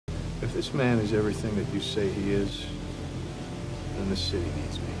If this man is everything that you say he is, then the city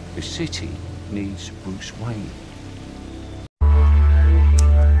needs me. The city needs Bruce Wayne.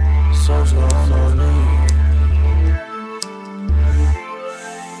 Souls on our knees.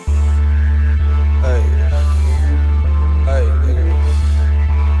 Hey, hey, nigga.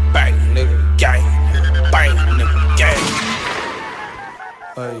 Bang, nigga, gang. Bang, nigga, gang.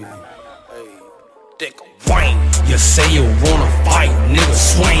 Hey, hey, dick Wayne. You say you wanna fight, nigga,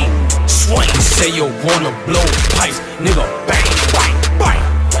 swing, swing. You say you wanna blow pipes, nigga, bang, bang, bang.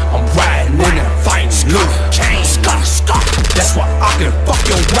 I'm riding in that fight, Luke Kane, Scott. That's why I can fuck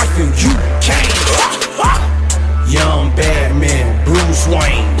your wife and you can't. Young bad man, Bruce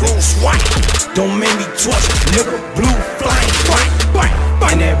Wayne. Don't make me twitch, nigga, blue flame, bang, bang,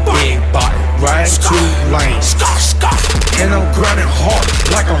 bang. And that big body, right to lane, Scott. And I'm grinding hard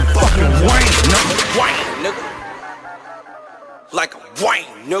like I'm fucking Wayne, nigga. Like a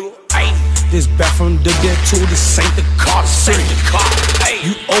Wayne, nigga. Ayy. This back from the ghetto, this ain't the car,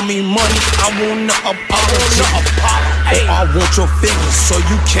 You owe me money, I wanna apologize. Oh, I want your fingers, so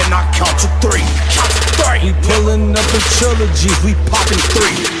you cannot count to three. We pulling up in trilogies, we popping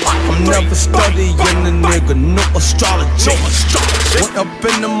three. I'm never studying the nigga, no astrology. Went up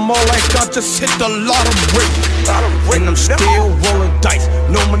in the mall like I just hit the lottery. And I'm still rolling dice,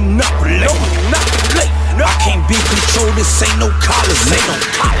 no monopoly. I can't be controlled, this ain't no college,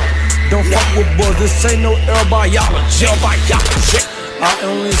 Don't fuck with boys, this ain't no air biology. I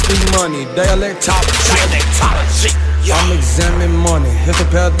only speak money, dialectology. I'm examining money,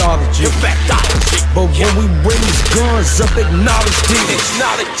 histopathology. But when we bring these guns up, acknowledge these.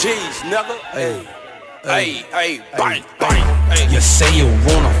 Hey, bang. You say you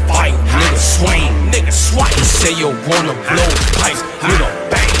wanna fight, nigga, swing. You say you wanna blow pipes, nigga,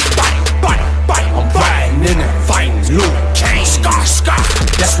 bang. I'm riding in that fight, Luke Kane, Scott.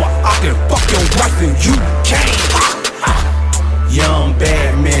 That's why I can fuck your wife and you can't. Young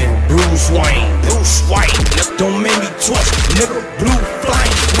bad man, Bruce Wayne. Don't make me twitch, nigga, blue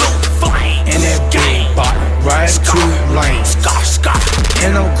flame. And that big body, right to lane, Scott.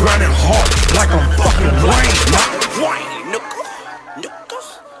 And I'm grinding hard like I'm fucking Wayne, nigga,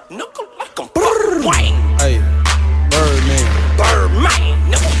 like I'm Wayne. Hey, Birdman,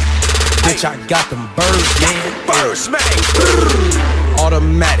 nigga. Bitch, I got them birds, man.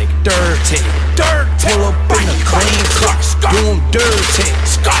 Automatic, dirty. Pull up in the clean car, do 'em dirty.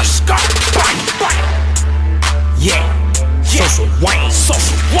 Scott, bang. Yeah, Social Wayne.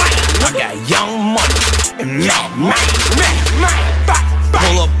 I got young money and man.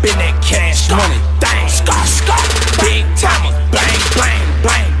 Pull up in that cash money, dang. Scott. Big timers, bang.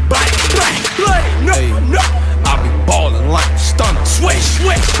 I be ballin' like a stunner. Swish.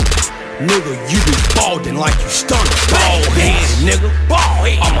 Nigga, you be balding like you stunned. Bald head, nigga.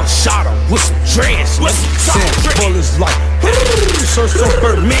 I'm a shotter with some dreads, Send bullets like so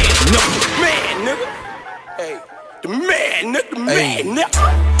Birdman, nigga. Hey, the man, nigga.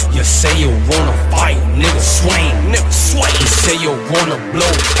 You say you wanna fight, nigga, swing. You say you wanna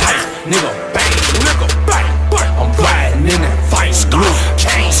blow pipe, nigga, bang. I'm riding in that fight, Luke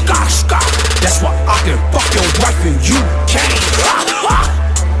Kane, Scott. That's why I can fuck your wife and you can't.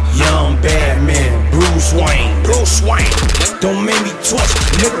 Young bad man, Bruce Wayne. Don't make me twitch,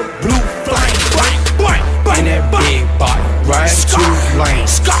 nigga, blue flame. And that big body, right to lane,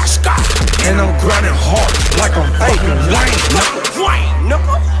 Scott. And I'm grinding hard like I'm fucking Wayne,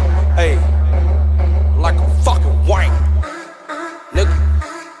 nigga. Hey, like I'm fucking Wayne, nigga.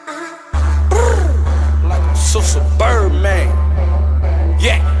 Like I'm Social Birdman.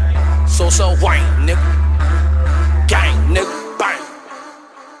 Yeah, Social Wayne, nigga. Gang, nigga.